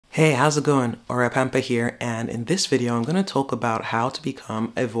Hey, how's it going? Apampa here, and in this video I'm going to talk about how to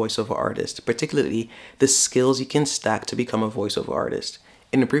become a voiceover artist, particularly the skills you can stack to become a voiceover artist.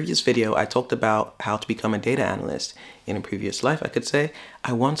 In a previous video, I talked about how to become a data analyst. In a previous life, I could say,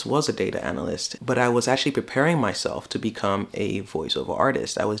 I once was a data analyst, but I was actually preparing myself to become a voiceover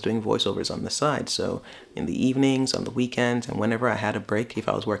artist. I was doing voiceovers on the side, so in the evenings, on the weekends, and whenever I had a break, if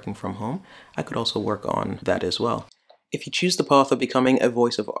I was working from home, I could also work on that as well. If you choose the path of becoming a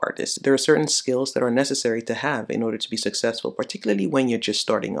voiceover artist, there are certain skills that are necessary to have in order to be successful, particularly when you're just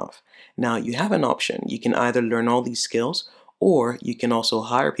starting off. Now, you have an option. You can either learn all these skills, or you can also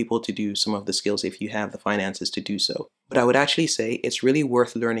hire people to do some of the skills if you have the finances to do so. But I would actually say it's really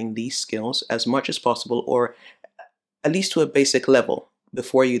worth learning these skills as much as possible, or at least to a basic level,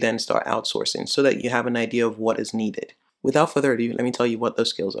 before you then start outsourcing, so that you have an idea of what is needed. Without further ado, let me tell you what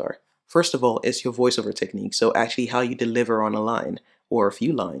those skills are. First of all, is your voiceover technique, so actually how you deliver on a line or a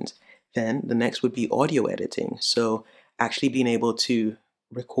few lines. Then the next would be audio editing, so actually being able to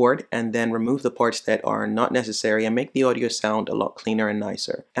record and then remove the parts that are not necessary and make the audio sound a lot cleaner and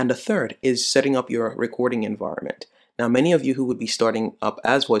nicer. And the third is setting up your recording environment. Now, many of you who would be starting up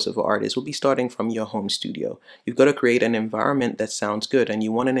as voiceover artists will be starting from your home studio. You've got to create an environment that sounds good, and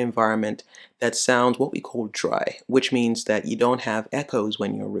you want an environment that sounds what we call dry, which means that you don't have echoes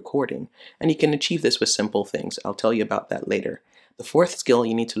when you're recording. And you can achieve this with simple things. I'll tell you about that later. The fourth skill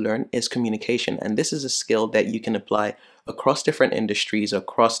you need to learn is communication, and this is a skill that you can apply across different industries,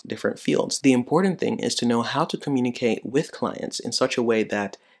 across different fields. The important thing is to know how to communicate with clients in such a way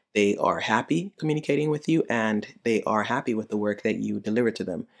that they are happy communicating with you and they are happy with the work that you deliver to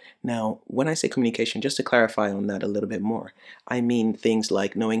them. Now, when I say communication, just to clarify on that a little bit more, I mean things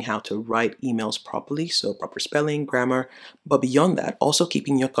like knowing how to write emails properly, so proper spelling, grammar, but beyond that, also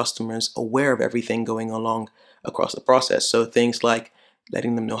keeping your customers aware of everything going along across the process. So things like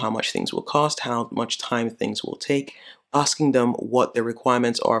letting them know how much things will cost, how much time things will take, asking them what their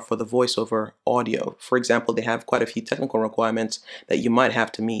requirements are for the voiceover audio. For example, they have quite a few technical requirements that you might have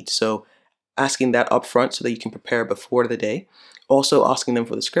to meet. So asking that up front so that you can prepare before the day. Also asking them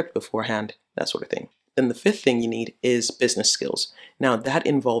for the script beforehand, that sort of thing. Then the fifth thing you need is business skills. Now that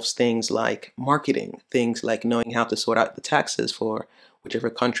involves things like marketing, things like knowing how to sort out the taxes for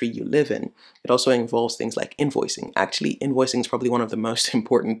whichever country you live in. It also involves things like invoicing. Actually, invoicing is probably one of the most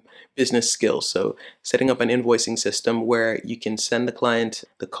important business skills. So setting up an invoicing system where you can send the client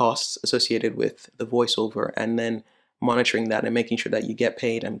the costs associated with the voiceover and then monitoring that and making sure that you get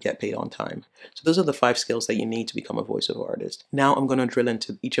paid and get paid on time. So those are the 5 skills that you need to become a voiceover artist. Now I'm going to drill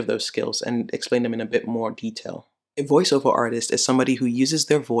into each of those skills and explain them in a bit more detail. A voiceover artist is somebody who uses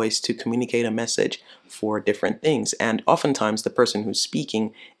their voice to communicate a message for different things, and oftentimes the person who's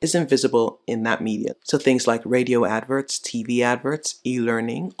speaking is invisible in that media. So things like radio adverts, TV adverts,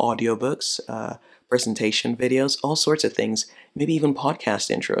 e-learning, audiobooks, presentation videos, all sorts of things, maybe even podcast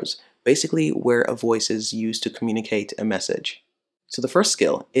intros, basically where a voice is used to communicate a message. So the first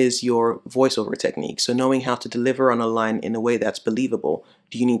skill is your voiceover technique. So knowing how to deliver on a line in a way that's believable.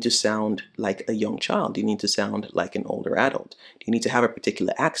 Do you need to sound like a young child? Do you need to sound like an older adult? Do you need to have a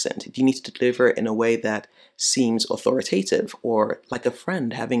particular accent? Do you need to deliver in a way that seems authoritative or like a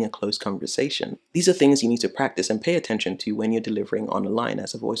friend having a close conversation? These are things you need to practice and pay attention to when you're delivering on a line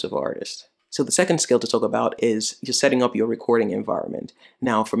as a voiceover artist. So the second skill to talk about is just setting up your recording environment.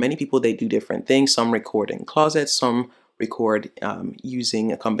 Now, for many people, they do different things. Some record in closets, some record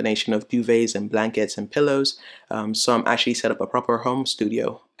using a combination of duvets and blankets and pillows. Some actually set up a proper home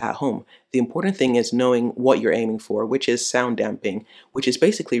studio at home. The important thing is knowing what you're aiming for, which is sound damping, which is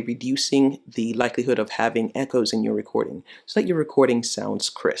basically reducing the likelihood of having echoes in your recording so that your recording sounds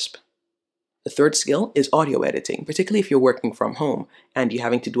crisp. The third skill is audio editing, particularly if you're working from home and you're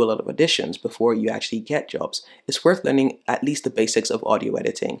having to do a lot of auditions before you actually get jobs. It's worth learning at least the basics of audio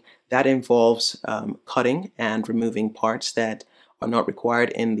editing. That involves cutting and removing parts that are not required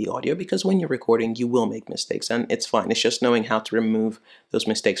in the audio, because when you're recording, you will make mistakes, and it's fine. It's just knowing how to remove those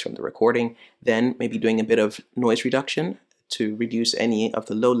mistakes from the recording, then maybe doing a bit of noise reduction to reduce any of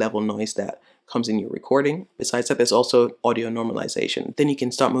the low-level noise that comes in your recording. Besides that, there's also audio normalization. Then you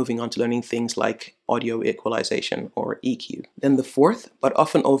can start moving on to learning things like audio equalization or EQ. Then the fourth, but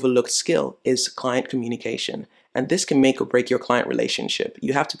often overlooked skill is client communication. And this can make or break your client relationship.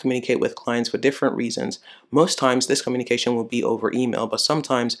 You have to communicate with clients for different reasons. Most times this communication will be over email, but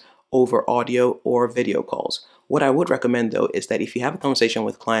sometimes over audio or video calls. What I would recommend though is that if you have a conversation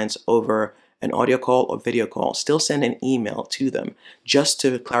with clients over an audio call or video call, still send an email to them just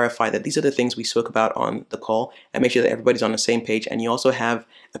to clarify that these are the things we spoke about on the call and make sure that everybody's on the same page, and you also have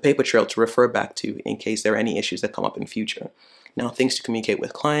a paper trail to refer back to in case there are any issues that come up in future. Now, things to communicate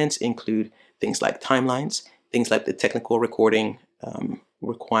with clients include things like timelines, things like the technical recording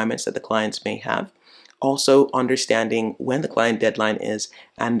requirements that the clients may have. Also, understanding when the client deadline is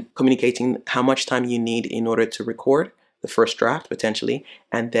and communicating how much time you need in order to record the first draft potentially,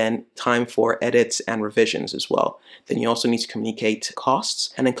 and then time for edits and revisions as well. Then you also need to communicate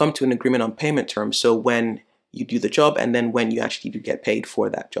costs and then come to an agreement on payment terms. So when you do the job and then when you actually do get paid for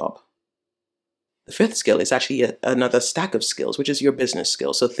that job. The fifth skill is actually another stack of skills, which is your business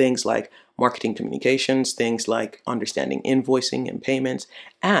skills. So things like marketing communications, things like understanding invoicing and payments,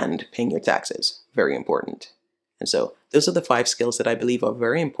 and paying your taxes. Very important. And so those are the 5 skills that I believe are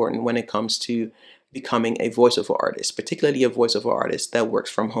very important when it comes to becoming a voiceover artist, particularly a voiceover artist that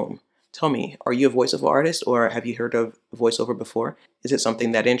works from home. Tell me, are you a voiceover artist or have you heard of voiceover before? Is it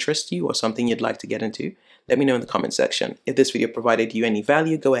something that interests you or something you'd like to get into? Let me know in the comment section. If this video provided you any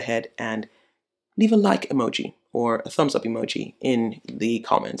value, go ahead and leave a like emoji or a thumbs up emoji in the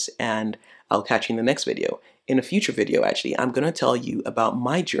comments, and I'll catch you in the next video. In a future video, actually, I'm going to tell you about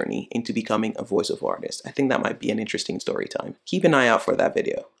my journey into becoming a voiceover artist. I think that might be an interesting story time. Keep an eye out for that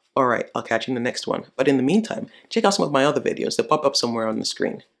video. All right, I'll catch you in the next one. But in the meantime, check out some of my other videos that pop up somewhere on the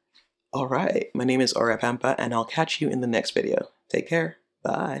screen. All right, my name is Apampa, and I'll catch you in the next video. Take care.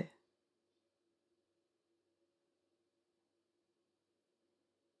 Bye.